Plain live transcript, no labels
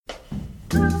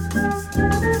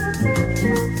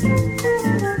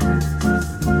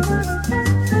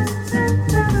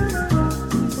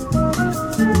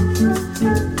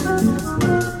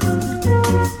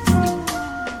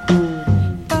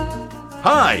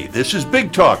Hi, this is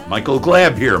Big Talk. Michael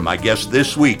Glab here, my guest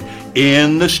this week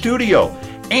in the studio,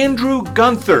 Andrew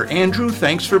Guenther. Andrew,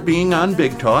 thanks for being on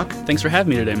Big Talk. Thanks for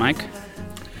having me today, Mike.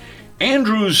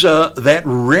 Andrew's that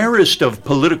rarest of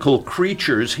political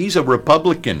creatures. He's a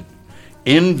Republican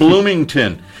in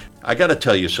Bloomington. I got to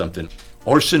tell you something.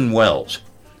 Orson Welles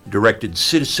directed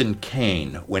Citizen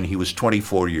Kane when he was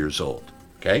 24 years old.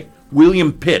 Okay?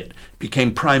 William Pitt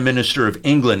became Prime Minister of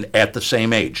England at the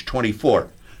same age, 24.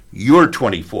 You're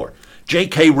 24.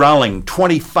 J.K. Rowling,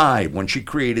 25, when she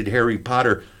created Harry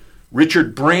Potter.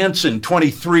 Richard Branson,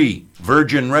 23,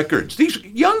 Virgin Records. These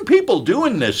young people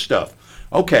doing this stuff.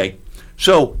 Okay,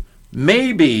 so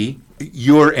maybe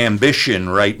your ambition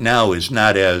right now is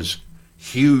not as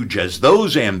huge as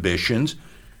those ambitions,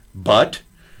 but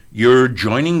you're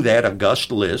joining that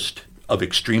august list of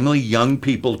extremely young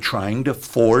people trying to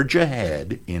forge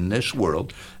ahead in this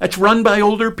world that's run by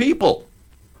older people.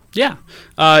 Yeah,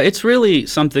 it's really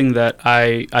something that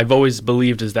I've always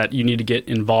believed is that you need to get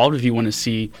involved if you want to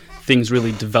see things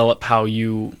really develop how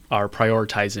you are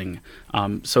prioritizing.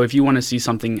 So if you want to see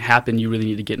something happen, you really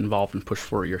need to get involved and push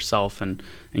for it yourself. And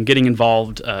getting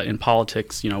involved in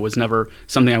politics, was never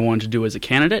something I wanted to do as a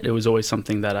candidate. It was always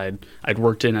something that I'd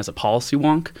worked in as a policy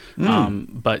wonk.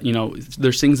 But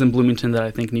there's things in Bloomington that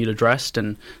I think need addressed,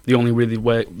 and the only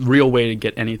real way to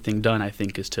get anything done, I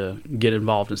think, is to get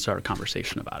involved and start a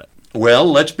conversation about it. Well,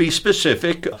 let's be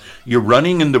specific. You're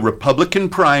running in the Republican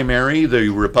primary,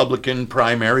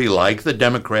 like the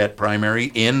Democrat primary,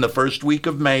 in the first week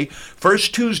of May,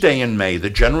 first Tuesday in May, the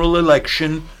general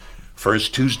election,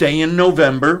 first Tuesday in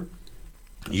November.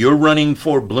 You're running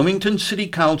for Bloomington City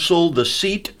Council, the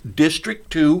seat,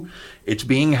 District 2. It's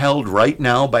being held right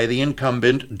now by the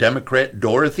incumbent Democrat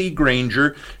Dorothy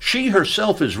Granger. She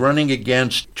herself is running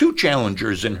against two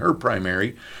challengers in her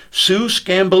primary, Sue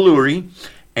Scambaluri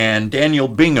and Daniel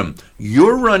Bingham.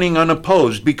 You're running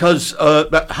unopposed because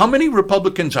how many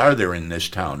Republicans are there in this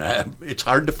town? It's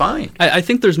hard to find. I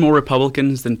think there's more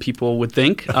Republicans than people would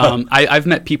think. I've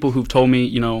met people who've told me,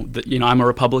 that I'm a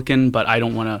Republican, but I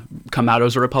don't want to come out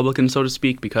as a Republican, so to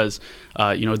speak, because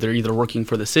they're either working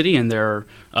for the city and they're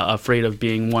afraid of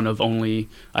being one of only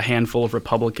a handful of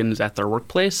Republicans at their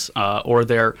workplace, or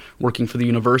they're working for the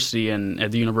university, and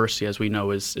the university, as we know,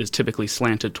 is typically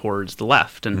slanted towards the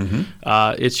left, and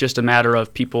it's just a matter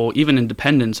of people, even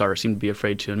independents, seem to be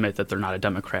afraid to admit that they're not a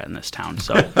Democrat in this town.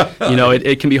 So,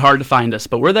 it can be hard to find us,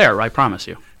 but we're there, I promise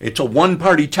you. It's a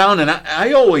one-party town, and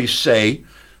I always say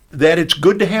that it's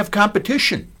good to have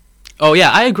competition. Oh,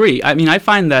 yeah, I agree. I mean, I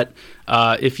find that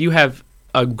if you have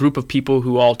a group of people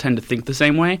who all tend to think the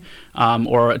same way,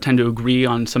 or tend to agree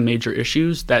on some major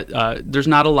issues, that there's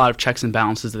not a lot of checks and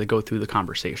balances that go through the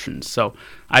conversations. So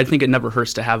I think it never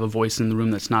hurts to have a voice in the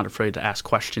room that's not afraid to ask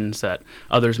questions that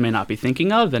others may not be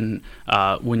thinking of. And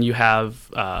when you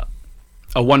have a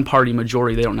one-party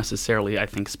majority, they don't necessarily, I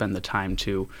think, spend the time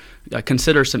to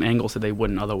consider some angles that they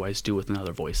wouldn't otherwise do with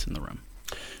another voice in the room.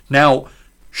 Now,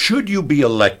 should you be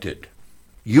elected,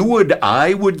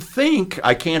 I would think,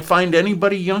 I can't find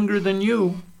anybody younger than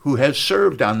you who has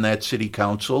served on that city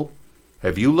council.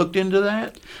 Have you looked into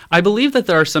that? I believe that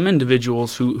there are some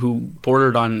individuals who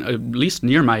bordered on at least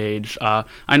near my age.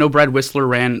 I know Brad Whistler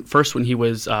ran first when he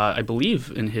was, I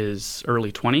believe, in his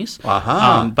early 20s.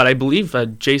 But I believe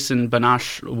Jason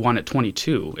Banash won at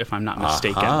 22, if I'm not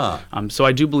mistaken. So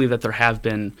I do believe that there have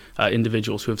been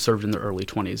individuals who have served in their early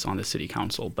 20s on the city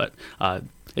council. But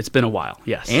it's been a while,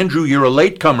 yes. Andrew, you're a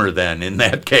latecomer then, in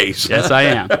that case. Yes, I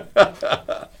am.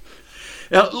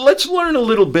 Now, let's learn a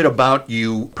little bit about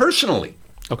you personally.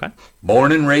 Okay.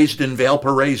 Born and raised in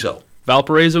Valparaiso.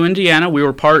 Valparaiso, Indiana. We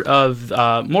were part of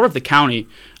more of the county.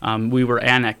 We were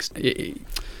annexed. It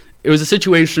was a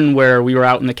situation where we were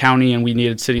out in the county and we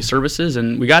needed city services,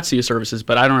 and we got city services,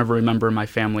 but I don't ever remember my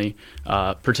family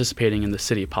participating in the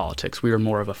city politics. We were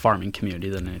more of a farming community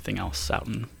than anything else out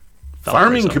in Valparaiso.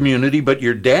 Farming community, but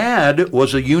your dad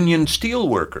was a union steel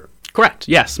worker. Correct.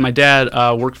 Yes, my dad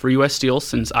worked for U.S. Steel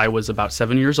since I was about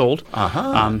 7 years old.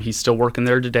 He's still working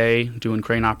there today, doing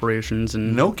crane operations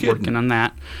and working on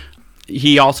that.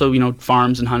 He also,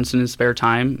 farms and hunts in his spare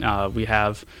time. We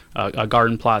have a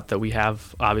garden plot that we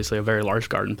have, obviously a very large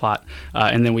garden plot,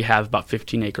 and then we have about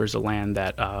 15 acres of land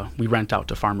that we rent out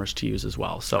to farmers to use as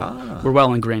well. So we're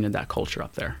well ingrained in that culture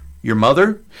up there. Your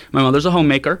mother? My mother's a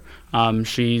homemaker.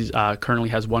 She currently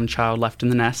has one child left in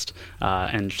the nest,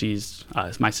 and she's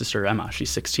my sister Emma.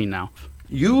 She's 16 now.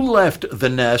 You left the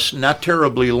nest not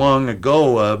terribly long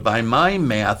ago. By my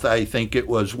math, I think it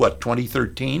was,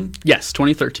 2013? Yes,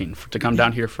 2013, to come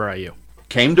down here for IU.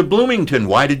 came to Bloomington.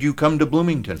 Why did you come to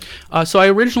Bloomington? So I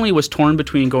originally was torn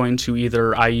between going to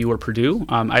either IU or Purdue.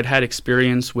 I'd had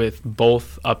experience with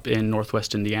both up in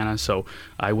Northwest Indiana, so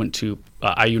I went to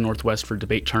IU Northwest for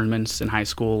debate tournaments in high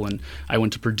school, and I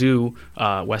went to Purdue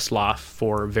Westlaw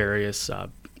for various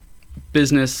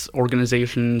business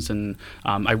organizations, and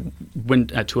I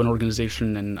went to an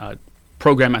organization and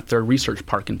program at their research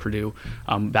park in Purdue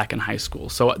back in high school.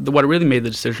 So what really made the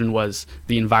decision was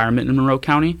the environment in Monroe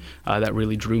County that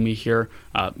really drew me here.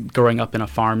 Growing up in a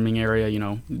farming area,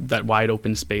 that wide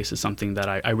open space is something that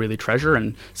I really treasure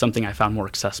and something I found more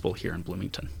accessible here in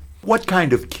Bloomington. What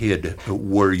kind of kid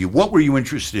were you? What were you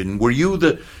interested in? Were you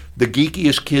the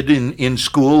geekiest kid in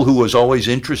school who was always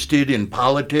interested in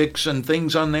politics and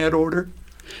things on that order?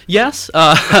 Yes,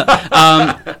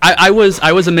 I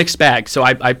was a mixed bag. So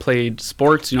I played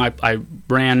sports. I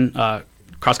ran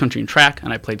cross country and track,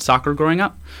 and I played soccer growing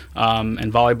up,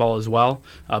 and volleyball as well.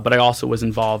 But I also was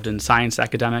involved in science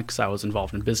academics. I was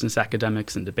involved in business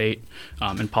academics and debate,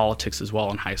 and politics as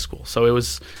well in high school. So it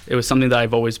was something that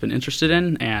I've always been interested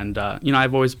in, and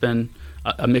I've always been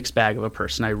a mixed bag of a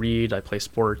person. I read, I play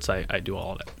sports, I do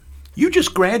all of it. You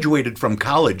just graduated from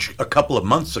college a couple of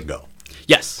months ago.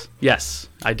 Yes,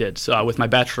 I did. So with my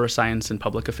Bachelor of Science in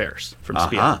Public Affairs from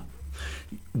SPIA.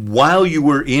 While you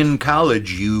were in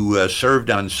college, you served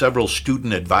on several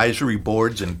student advisory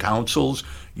boards and councils.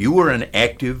 You were an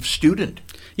active student.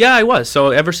 Yeah, I was. So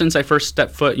ever since I first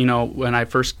stepped foot, when I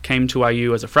first came to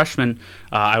IU as a freshman,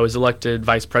 I was elected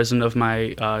vice president of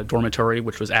my dormitory,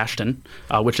 which was Ashton,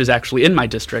 which is actually in my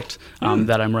district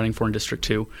that I'm running for in District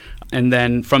 2. And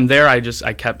then from there, I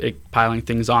kept piling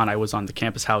things on. I was on the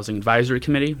Campus Housing Advisory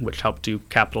Committee, which helped do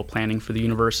capital planning for the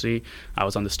university. I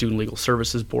was on the Student Legal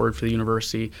Services Board for the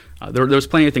university. There was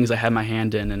plenty of things I had my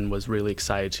hand in and was really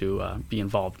excited to be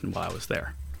involved in while I was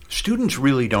there. Students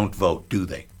really don't vote, do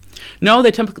they? No, they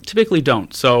typically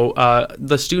don't. So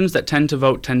the students that tend to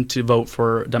vote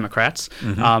for Democrats.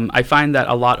 Mm-hmm. I find that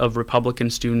a lot of Republican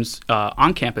students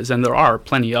on campus, and there are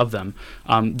plenty of them,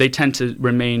 they tend to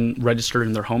remain registered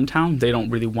in their hometown. They don't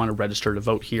really want to register to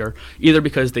vote here, either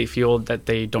because they feel that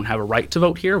they don't have a right to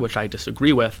vote here, which I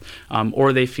disagree with,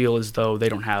 or they feel as though they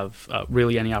don't have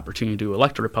really any opportunity to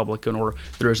elect a Republican, or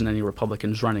there isn't any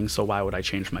Republicans running, so why would I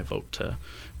change my vote to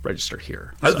register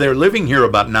here? So they're living here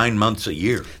about 9 months a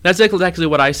year. That's exactly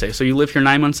what I say. So you live here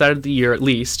 9 months out of the year at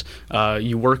least.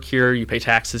 You work here, you pay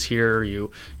taxes here,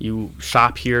 you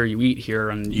shop here, you eat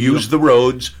here, and use the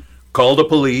roads, call the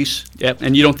police. Yep,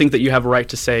 and you don't think that you have a right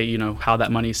to say, how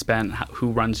that money is spent,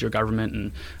 who runs your government,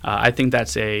 and I think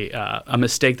that's a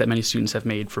mistake that many students have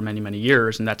made for many, many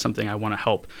years, and that's something I want to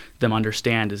help them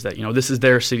understand is that, this is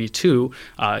their city too.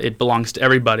 It belongs to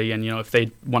everybody, and, if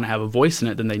they want to have a voice in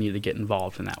it, then they need to get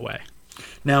involved in that way.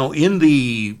 Now, in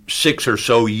the 6 or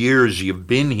so years you've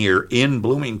been here in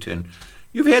Bloomington,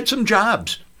 you've had some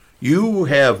jobs. You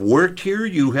have worked here.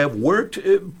 You have worked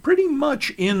pretty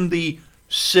much in the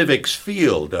civics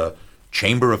field,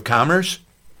 Chamber of Commerce?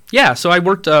 Yeah, so I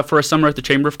worked for a summer at the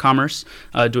Chamber of Commerce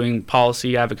doing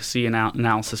policy advocacy and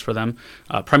analysis for them,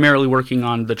 primarily working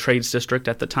on the trades district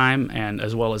at the time and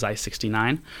as well as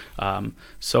I-69.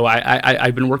 So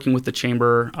I've been working with the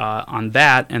Chamber on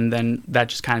that, and then that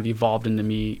just kind of evolved into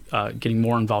me getting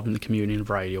more involved in the community in a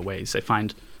variety of ways. I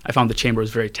found the Chamber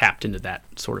was very tapped into that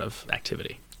sort of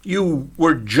activity. You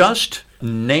were just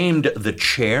named the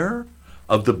chair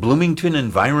of the Bloomington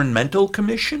Environmental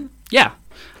Commission? Yeah.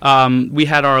 We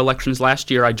had our elections last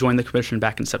year. I joined the commission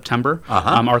back in September.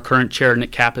 Our current chair,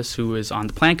 Nick Kappas, who is on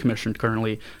the Plan Commission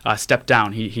currently, stepped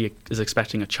down. He is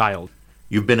expecting a child.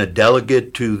 You've been a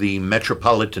delegate to the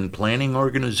Metropolitan Planning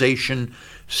Organization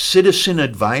Citizen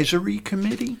Advisory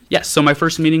Committee? Yes, so my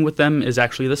first meeting with them is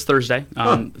actually this Thursday.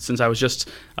 Since I was just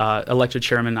elected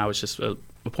chairman, I was just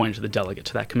appointed to the delegate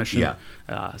to that commission. Yeah.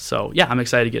 I'm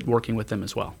excited to get working with them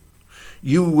as well.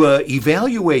 You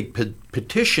evaluate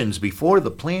petitions before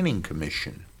the Planning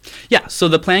Commission. Yeah, so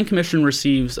the Planning Commission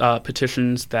receives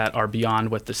petitions that are beyond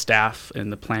what the staff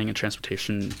in the Planning and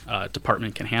Transportation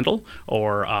Department can handle,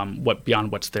 or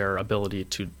beyond what's their ability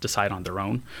to decide on their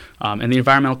own. And the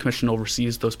Environmental Commission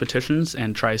oversees those petitions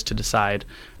and tries to decide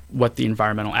what the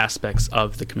environmental aspects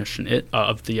of the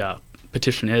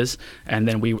petition is, and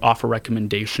then we offer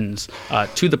recommendations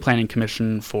to the Planning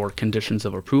Commission for conditions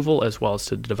of approval, as well as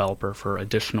to the developer for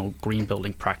additional green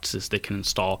building practices they can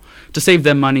install to save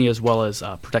them money as well as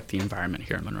protect the environment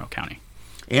here in Monroe County.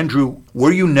 Andrew,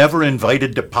 were you never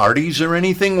invited to parties or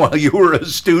anything while you were a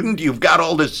student? You've got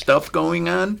all this stuff going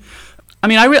on. I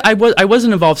mean, I was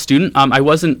an involved student. I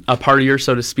wasn't a partier,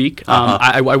 so to speak.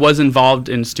 I was involved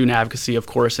in student advocacy, of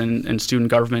course, and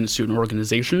student government and student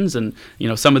organizations. And,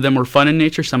 some of them were fun in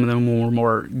nature. Some of them were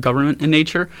more government in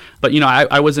nature. But,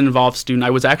 I was an involved student. I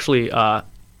was actually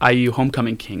IU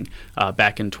Homecoming King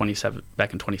back in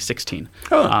 2016.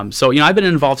 Oh. So, I've been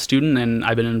an involved student and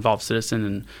I've been an involved citizen.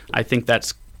 And I think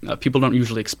that's people don't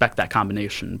usually expect that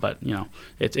combination, but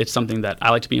it's something that I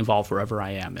like to be involved wherever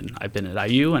I am, and I've been at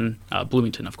IU and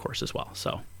Bloomington, of course, as well.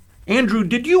 So, Andrew,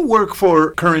 did you work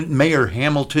for current Mayor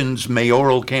Hamilton's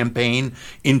mayoral campaign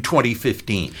in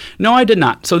 2015? No, I did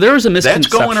not. So there was a misconception.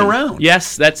 That's going around.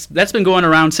 Yes, that's been going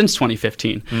around since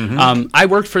 2015. Mm-hmm. I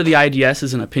worked for the IDS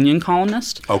as an opinion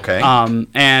columnist. Okay.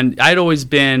 And I'd always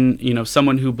been,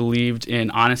 someone who believed in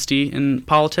honesty in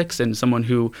politics and someone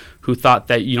who thought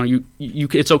that you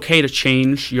it's okay to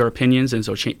change your opinions and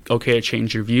okay to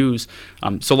change your views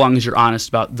so long as you're honest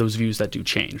about those views that do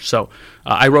change. So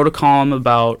I wrote a column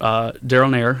about Darrell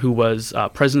Nair, who was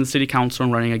president of the city council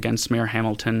and running against Mayor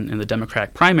Hamilton in the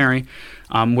Democratic primary,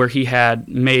 where he had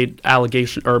made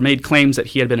claims that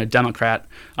he had been a Democrat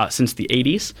since the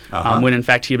 80s, when in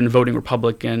fact he had been voting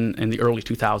Republican in the early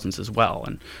 2000s as well.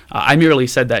 And I merely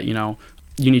said that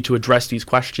you need to address these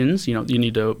questions. You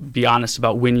need to be honest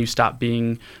about when you stop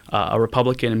being a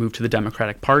Republican and move to the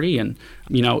Democratic Party. And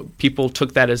people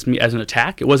took that as an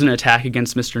attack. It wasn't an attack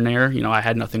against Mr. Nair. I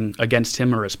had nothing against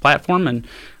him or his platform, and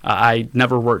I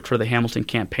never worked for the Hamilton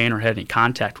campaign or had any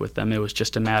contact with them. It was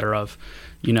just a matter of,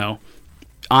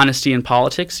 honesty in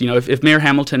politics. If Mayor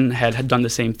Hamilton had done the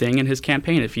same thing in his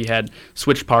campaign, if he had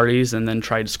switched parties and then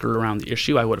tried to skirt around the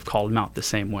issue, I would have called him out the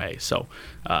same way. So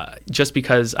just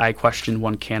because I questioned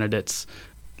one candidate's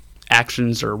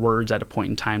actions or words at a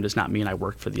point in time does not mean I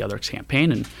worked for the other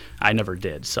campaign, and I never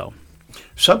did. So,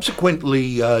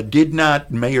 subsequently, did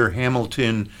not Mayor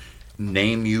Hamilton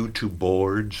name you to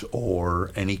boards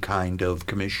or any kind of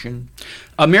commission?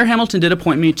 Mayor Hamilton did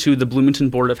appoint me to the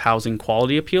Bloomington Board of Housing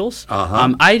Quality Appeals.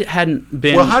 I hadn't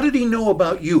been... Well, how did he know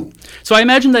about you? So I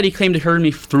imagine that he claimed to hear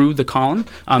me through the column.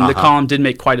 The column did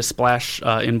make quite a splash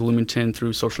in Bloomington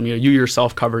through social media. You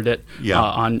yourself covered it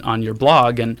on your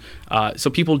blog, and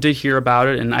so people did hear about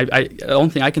it. And the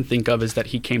only thing I can think of is that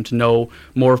he came to know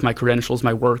more of my credentials,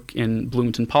 my work in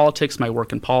Bloomington politics, my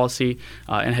work in policy,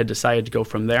 and had decided to go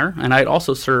from there. And I had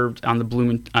also served on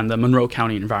the Monroe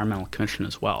County Environmental Commission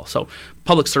as well. So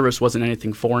public service wasn't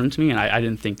anything foreign to me, and I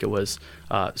didn't think it was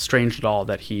strange at all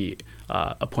that he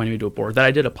appointed me to a board that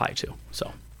I did apply to.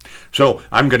 So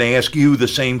I'm going to ask you the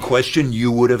same question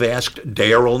you would have asked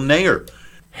Darrell Nair.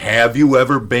 Have you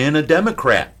ever been a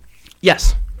Democrat?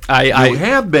 Yes. You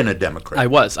have been a Democrat. I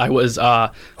was.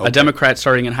 A Democrat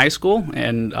starting in high school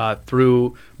and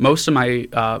through most of my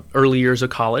early years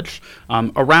of college.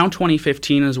 Around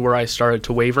 2015 is where I started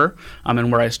to waver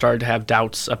and where I started to have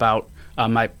doubts about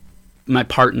my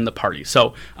part in the party.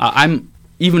 So I'm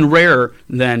even rarer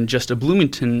than just a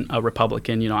Bloomington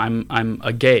Republican. I'm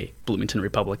a gay Bloomington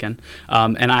Republican,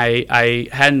 and I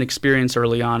had an experience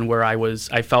early on where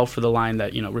I fell for the line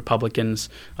that Republicans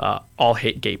all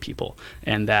hate gay people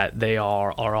and that they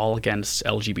are all against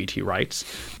LGBT rights.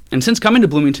 And since coming to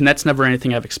Bloomington, that's never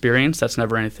anything I've experienced. That's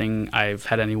never anything I've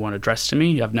had anyone address to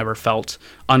me. I've never felt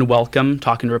unwelcome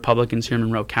talking to Republicans here in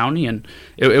Monroe County. And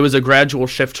it was a gradual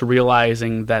shift to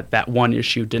realizing that one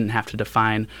issue didn't have to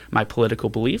define my political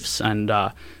beliefs. And,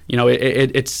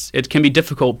 it can be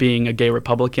difficult being a gay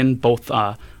Republican, both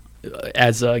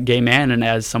as a gay man and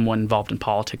as someone involved in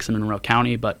politics in Monroe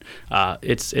County, but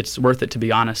it's worth it to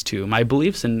be honest to my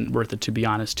beliefs and worth it to be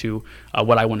honest to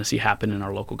what I want to see happen in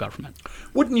our local government.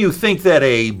 Wouldn't you think that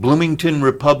a Bloomington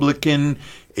Republican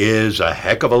is a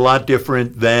heck of a lot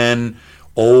different than,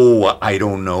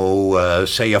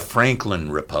 say a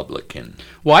Franklin Republican?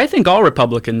 Well, I think all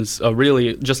Republicans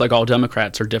really, just like all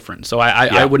Democrats, are different. So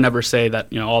I would never say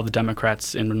that all the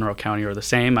Democrats in Monroe County are the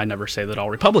same. I never say that all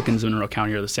Republicans in Monroe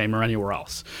County are the same or anywhere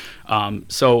else.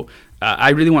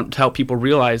 I really want to help people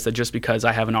realize that just because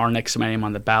I have an R next to my name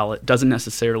on the ballot doesn't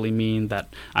necessarily mean that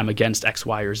I'm against X,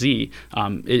 Y, or Z.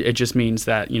 It just means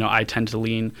that I tend to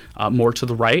lean more to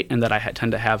the right and that I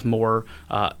tend to have more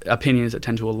opinions that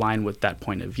tend to align with that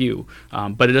point of view.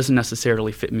 But it doesn't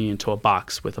necessarily fit me into a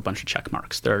box with a bunch of check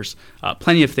marks. There's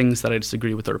plenty of things that I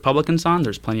disagree with the Republicans on.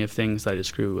 There's plenty of things that I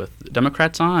disagree with the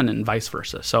Democrats on, and vice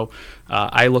versa. So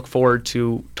I look forward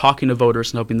to talking to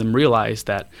voters and helping them realize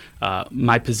that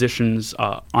my positions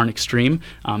aren't extreme.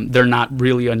 They're not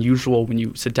really unusual when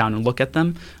you sit down and look at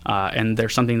them, and they're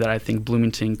something that I think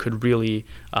Bloomington could really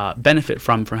benefit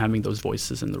from having those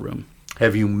voices in the room.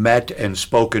 Have you met and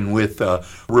spoken with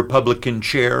Republican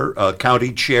Chair,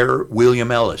 County Chair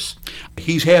William Ellis?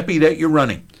 He's happy that you're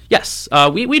running. Yes,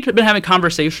 we'd been having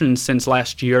conversations since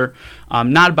last year,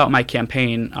 not about my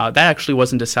campaign. That actually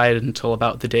wasn't decided until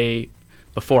about the day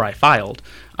before I filed.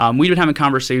 We'd been having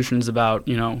conversations about,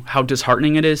 how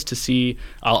disheartening it is to see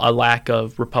a lack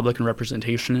of Republican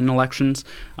representation in elections.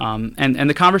 And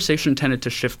the conversation tended to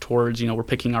shift towards, we're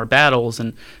picking our battles.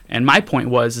 And my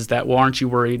point is that, well, aren't you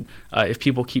worried if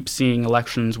people keep seeing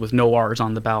elections with no R's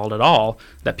on the ballot at all,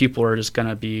 that people are just going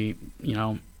to be,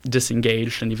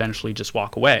 disengaged and eventually just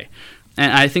walk away?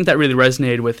 And I think that really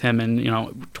resonated with him.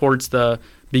 And, towards the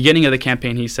beginning of the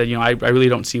campaign, he said, I really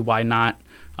don't see why not.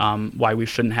 Why we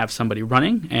shouldn't have somebody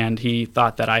running, and he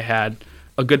thought that I had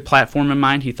a good platform in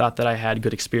mind. He thought that I had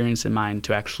good experience in mind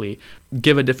to actually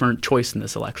give a different choice in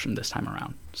this election this time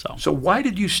around. So why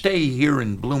did you stay here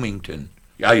in Bloomington?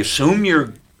 I assume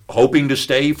you're hoping to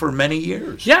stay for many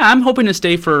years. Yeah, I'm hoping to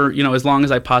stay for as long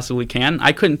as I possibly can.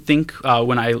 I couldn't think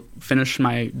when I finished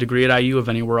my degree at IU of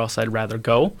anywhere else I'd rather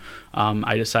go.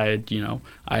 I decided,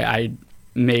 I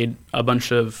made a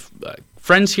bunch of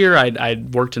friends here.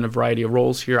 I'd worked in a variety of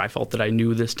roles here. I felt that I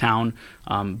knew this town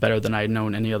better than I had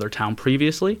known any other town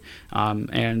previously.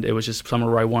 And it was just somewhere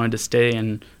where I wanted to stay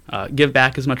and give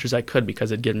back as much as I could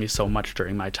because it given me so much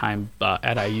during my time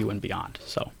at IU and beyond.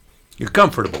 So you're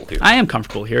comfortable here. I am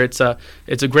comfortable here. It's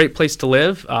a great place to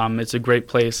live. It's a great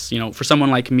place, for someone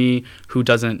like me who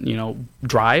doesn't,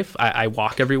 drive. I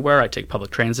walk everywhere. I take public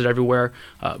transit everywhere.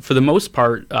 For the most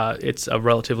part, it's a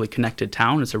relatively connected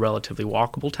town. It's a relatively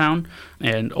walkable town.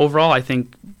 And overall, I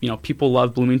think, people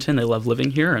love Bloomington. They love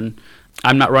living here. And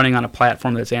I'm not running on a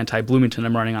platform that's anti-Bloomington.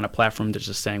 I'm running on a platform that's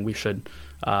just saying we should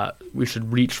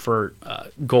reach for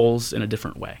goals in a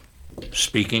different way.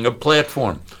 Speaking of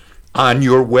platform, on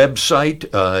your website,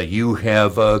 you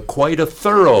have quite a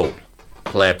thorough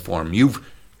platform. You've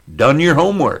done your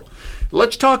homework.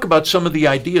 Let's talk about some of the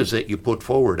ideas that you put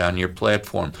forward on your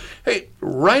platform. Hey,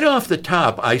 right off the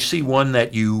top, I see one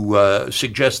that you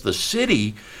suggest the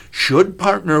city should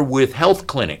partner with health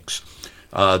clinics.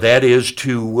 That is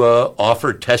to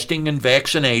offer testing and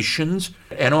vaccinations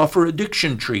and offer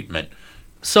addiction treatment.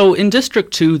 So in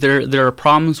District 2, there are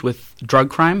problems with drug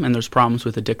crime and there's problems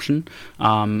with addiction.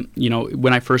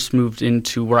 When I first moved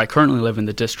into where I currently live in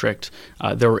the district,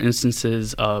 there were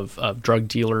instances of drug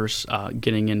dealers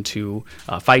getting into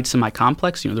fights in my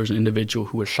complex. There's an individual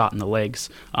who was shot in the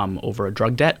legs over a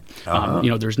drug debt.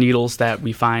 There's needles that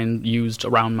we find used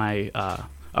around my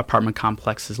apartment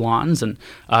complex's lawns, and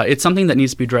it's something that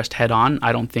needs to be addressed head on.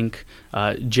 I don't think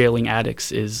jailing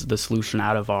addicts is the solution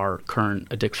out of our current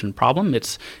addiction problem.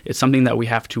 It's something that we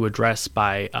have to address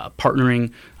by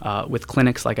partnering with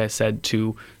clinics, like I said,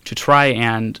 to try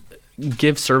and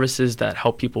give services that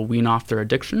help people wean off their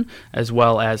addiction, as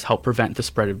well as help prevent the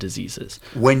spread of diseases.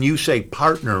 When you say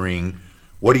partnering,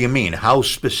 what do you mean? How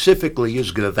specifically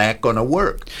is that going to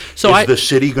work? Is the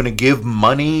city going to give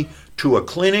money to a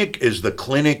clinic? Is the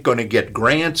clinic going to get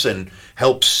grants and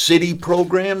help city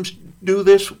programs do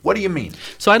this? What do you mean?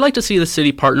 So I'd like to see the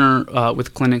city partner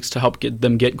with clinics to help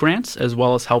get grants, as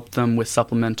well as help them with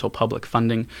supplemental public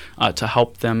funding to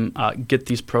help them get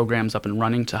these programs up and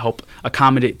running, to help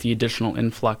accommodate the additional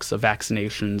influx of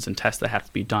vaccinations and tests that have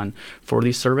to be done for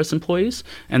these service employees.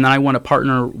 And then I want to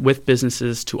partner with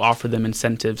businesses to offer them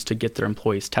incentives to get their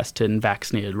employees tested and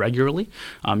vaccinated regularly.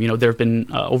 There have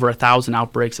been over 1,000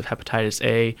 outbreaks of hepatitis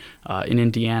A in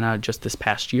Indiana just this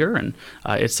past year, and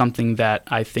it's something that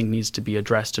I think needs to be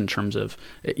addressed in terms of,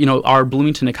 our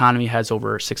Bloomington economy has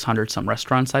over 600 some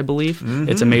restaurants, I believe. Mm-hmm.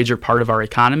 It's a major part of our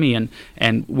economy,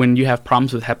 and when you have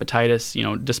problems with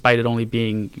hepatitis, despite it only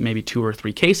being maybe 2 or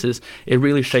 3 cases, it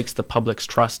really shakes the public's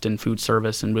trust in food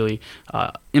service and really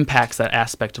impacts that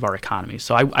aspect of our economy.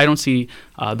 So I don't see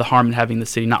the harm in having the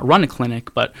city not run a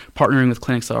clinic, but partnering with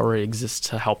clinics that already exist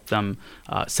to help them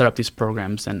set up these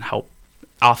programs and help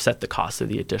offset the cost of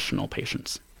the additional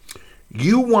patients.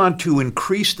 You want to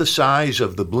increase the size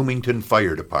of the Bloomington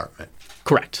Fire Department.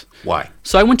 Correct. Why?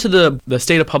 So I went to the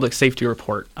State of Public Safety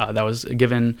report that was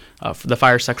given for the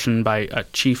fire section by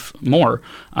Chief Moore,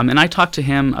 and I talked to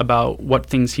him about what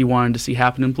things he wanted to see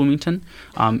happen in Bloomington.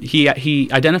 He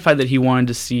identified that he wanted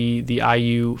to see the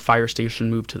IU fire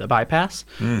station move to the bypass.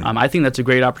 I think that's a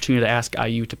great opportunity to ask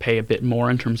IU to pay a bit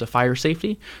more in terms of fire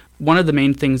safety. One of the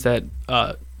main things that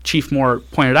Chief Moore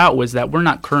pointed out was that we're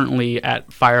not currently at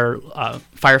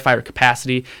firefighter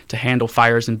capacity to handle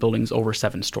fires in buildings over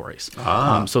 7 stories.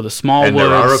 So the small and woods,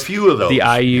 there are a few of those.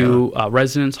 The IU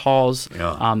residence halls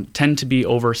tend to be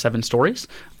over 7 stories.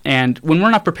 And when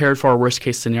we're not prepared for our worst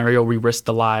case scenario, we risk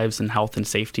the lives and health and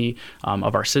safety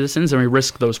of our citizens, and we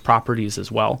risk those properties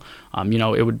as well.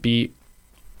 It would be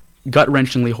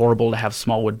gut-wrenchingly horrible to have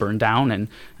Smallwood burn down and,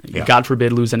 God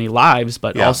forbid, lose any lives,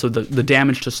 but also the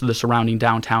damage to the surrounding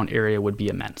downtown area would be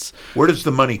immense. Where does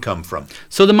the money come from?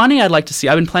 So the money I'd like to see,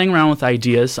 I've been playing around with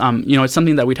ideas. It's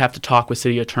something that we'd have to talk with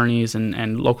city attorneys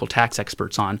and local tax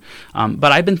experts on.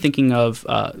 But I've been thinking of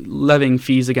levying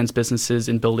fees against businesses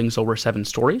in buildings over 7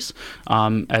 stories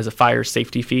as a fire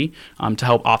safety fee to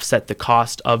help offset the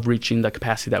cost of reaching the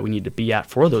capacity that we need to be at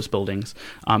for those buildings.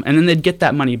 And then they'd get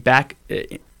that money back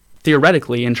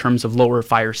theoretically in terms of lower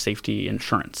fire safety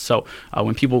insurance. So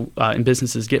when people and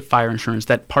businesses get fire insurance,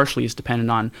 that partially is dependent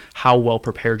on how well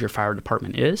prepared your fire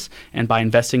department is. And by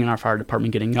investing in our fire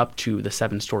department getting up to the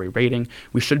 7-story rating,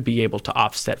 we should be able to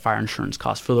offset fire insurance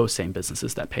costs for those same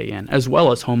businesses that pay in, as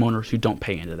well as homeowners who don't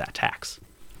pay into that tax.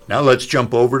 Now let's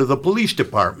jump over to the police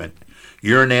department.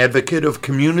 You're an advocate of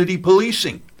community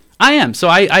policing. I am. So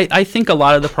I think a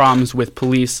lot of the problems with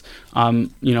police,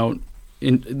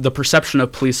 in the perception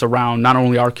of police around not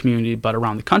only our community but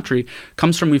around the country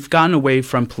comes from we've gotten away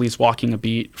from police walking a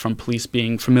beat, from police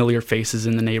being familiar faces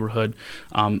in the neighborhood.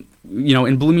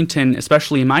 In Bloomington,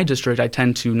 especially in my district, I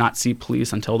tend to not see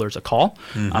police until there's a call.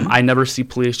 I never see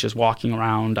police just walking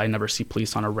around. I never see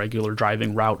police on a regular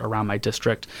driving route around my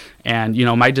district. And,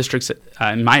 my district,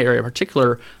 in my area in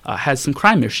particular, has some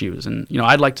crime issues. And,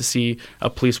 I'd like to see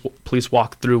a police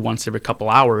walk through once every couple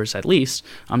hours at least.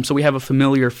 So we have a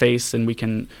familiar face and we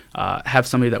can have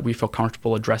somebody that we feel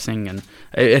comfortable addressing. And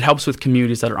it helps with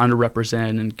communities that are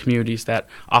underrepresented and communities that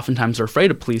oftentimes are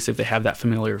afraid of police if they have that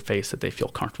familiar face that they feel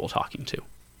comfortable talking to.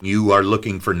 You are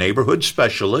looking for neighborhood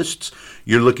specialists.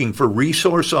 You're looking for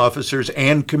resource officers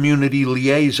and community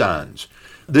liaisons.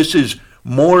 This is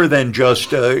more than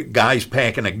just guys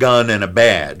packing a gun and a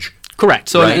badge. Correct.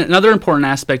 So right? Another important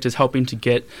aspect is helping to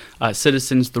get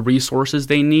citizens the resources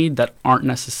they need that aren't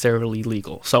necessarily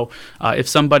legal. So if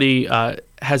somebody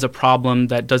has a problem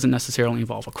that doesn't necessarily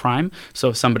involve a crime, so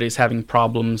if somebody's having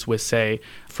problems with, say,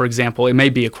 for example, it may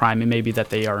be a crime, it may be that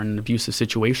they are in an abusive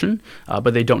situation,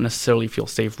 but they don't necessarily feel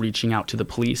safe reaching out to the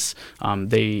police.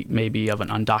 They may be of an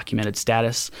undocumented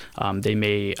status. They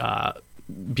may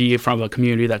be from a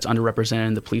community that's underrepresented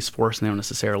in the police force and they don't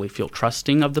necessarily feel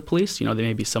trusting of the police. They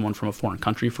may be someone from a foreign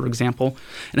country, for example,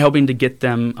 and helping to get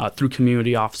them through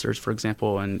community officers, for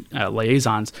example, and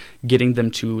liaisons, getting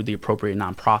them to the appropriate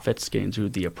nonprofits, getting to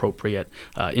the appropriate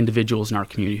individuals in our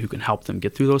community who can help them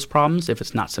get through those problems if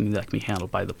it's not something that can be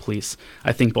handled by the police.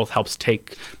 I think both helps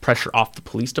take pressure off the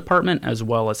police department as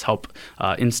well as help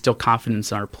instill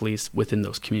confidence in our police within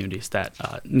those communities that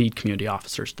need community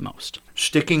officers the most.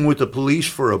 Sticking with the police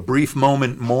for a brief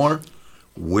moment more,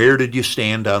 where did you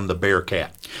stand on the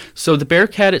Bearcat? So the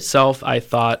Bearcat itself, I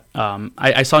thought,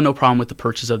 I saw no problem with the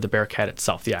purchase of the Bearcat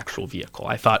itself, the actual vehicle.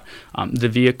 I thought the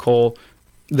vehicle,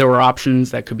 there were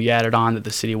options that could be added on that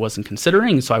the city wasn't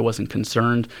considering, so I wasn't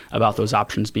concerned about those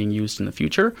options being used in the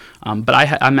future.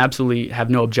 But I'm absolutely have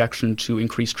no objection to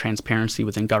increased transparency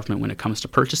within government when it comes to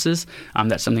purchases.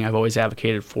 That's something I've always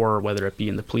advocated for, whether it be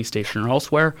in the police station or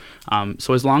elsewhere.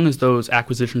 So as long as those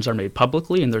acquisitions are made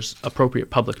publicly and there's appropriate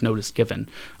public notice given,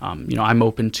 I'm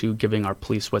open to giving our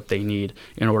police what they need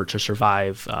in order to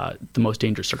survive the most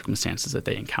dangerous circumstances that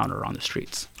they encounter on the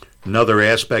streets. Another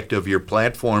aspect of your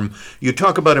platform, you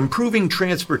talk about improving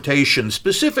transportation,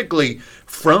 specifically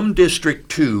from District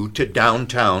 2 to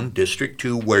downtown, District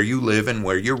 2, where you live and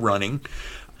where you're running.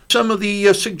 Some of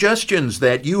the suggestions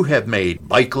that you have made,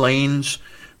 bike lanes,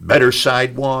 better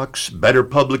sidewalks, better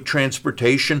public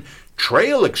transportation,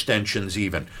 trail extensions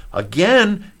even.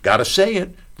 Again, gotta say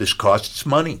it, this costs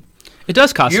money. It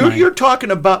does cost money. You're talking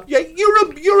about,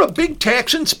 you're a big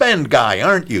tax and spend guy,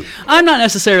 aren't you? I'm not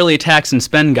necessarily a tax and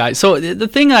spend guy. So the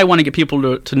thing that I want to get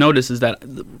people to notice is that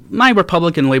my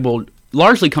Republican label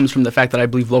largely comes from the fact that I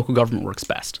believe local government works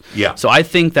best. Yeah. So I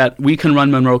think that we can run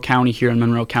Monroe County here in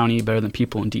Monroe County better than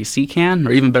people in D.C. can,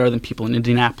 or even better than people in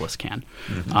Indianapolis can.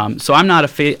 Mm-hmm. So I'm not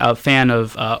a fan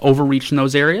of overreach in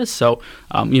those areas. So,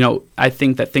 I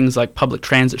think that things like public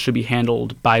transit should be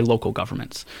handled by local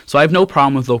governments. So I have no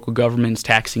problem with local governments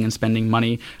taxing and spending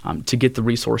money to get the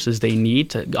resources they need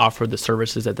to offer the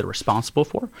services that they're responsible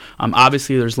for.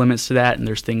 Obviously, there's limits to that, and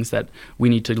there's things that we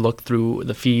need to look through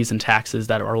the fees and taxes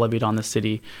that are levied on the the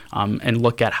city and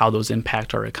look at how those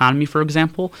impact our economy, for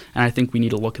example. And I think we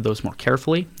need to look at those more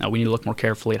carefully. We need to look more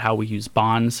carefully at how we use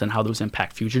bonds and how those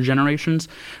impact future generations.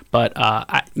 But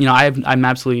I'm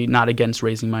absolutely not against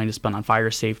raising money to spend on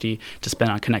fire safety, to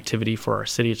spend on connectivity for our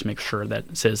city, to make sure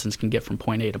that citizens can get from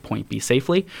point A to point B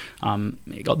safely.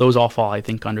 Those all fall, I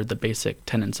think, under the basic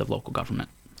tenets of local government.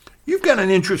 You've got an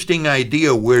interesting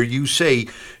idea where you say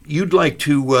you'd like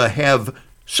to have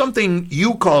something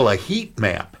you call a heat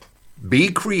map be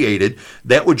created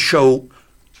that would show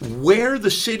where the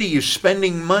city is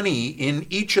spending money in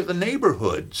each of the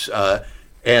neighborhoods.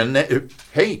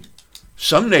 Hey,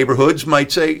 some neighborhoods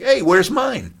might say, hey, where's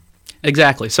mine?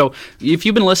 Exactly. So if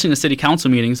you've been listening to city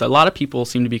council meetings, a lot of people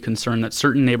seem to be concerned that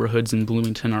certain neighborhoods in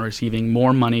Bloomington are receiving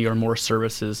more money or more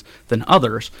services than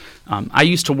others. I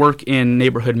used to work in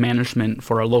neighborhood management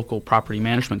for a local property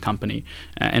management company,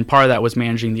 and part of that was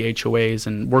managing the HOAs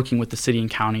and working with the city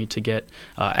and county to get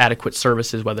adequate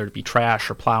services, whether it be trash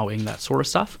or plowing, that sort of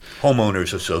stuff.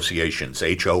 Homeowners associations,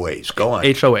 HOAs. Go on.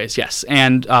 HOAs, yes.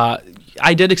 And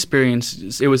I did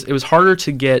experience, it was harder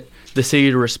to get the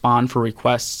city to respond for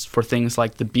requests for things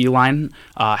like the Beeline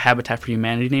Habitat for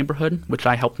Humanity neighborhood, which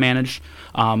I helped manage,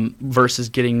 versus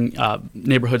getting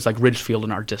neighborhoods like Ridgefield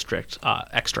in our district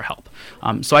extra help.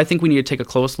 So I think we need to take a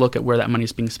close look at where that money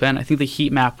is being spent. I think the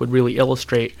heat map would really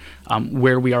illustrate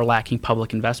where we are lacking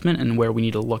public investment and where we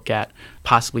need to look at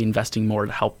possibly investing more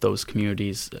to help those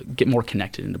communities get more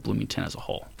connected into Bloomington as a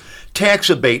whole. Tax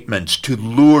abatements to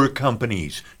lure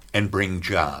companies and bring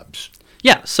jobs.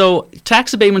 Yeah, so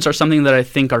tax abatements are something that I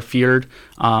think are feared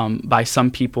by some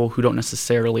people who don't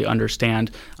necessarily understand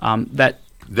that.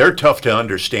 They're tough to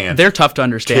understand.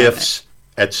 TIFs,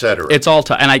 etc. It's all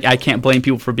tough, and I can't blame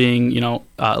people for being,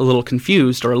 a little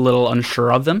confused or a little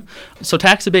unsure of them. So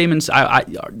tax abatements,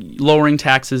 lowering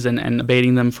taxes and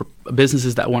abating them for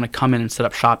businesses that want to come in and set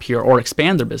up shop here or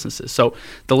expand their businesses. So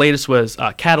the latest was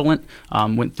Catalent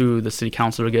went through the city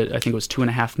council to get, I think it was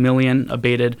 $2.5 million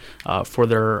abated for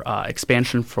their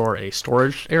expansion for a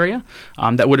storage area.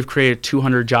 That would have created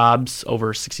 200 jobs,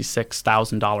 over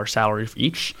 $66,000 salary for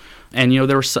each. And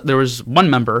there was one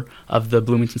member of the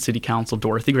Bloomington City Council,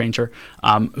 Dorothy Granger,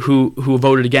 who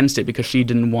voted against it because she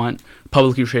didn't want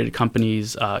publicly traded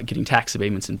companies getting tax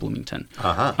abatements in Bloomington.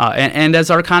 And as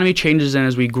our economy changes and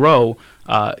as we grow,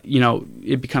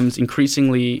 it becomes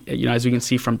increasingly, as we can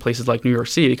see from places like New York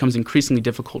City, it becomes increasingly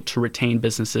difficult to retain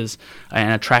businesses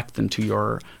and attract them to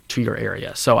your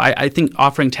area. So I think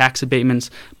offering tax abatements,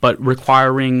 but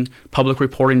requiring public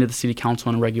reporting to the city council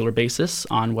on a regular basis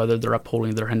on whether they're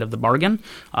upholding their end of the bargain,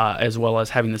 as well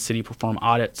as having the city perform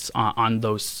audits on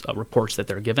those reports that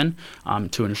they're given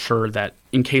to ensure that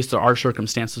in case there are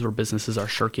circumstances where businesses are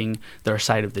shirking their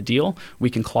side of the deal, we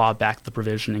can claw back the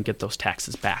provision and get those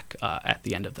taxes back at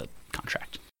the end of the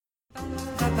contract.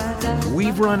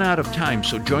 We've run out of time,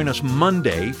 so join us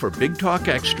Monday for Big Talk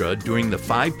Extra during the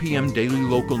 5 p.m. Daily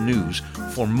Local News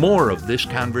for more of this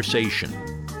conversation.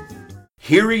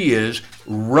 Here he is,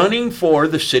 running for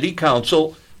the City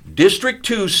Council, District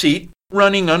 2 seat,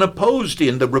 running unopposed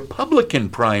in the Republican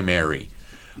primary.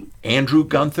 Andrew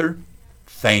Guenther,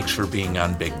 thanks for being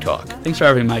on Big Talk. Thanks for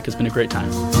having me, Mike. It's been a great time.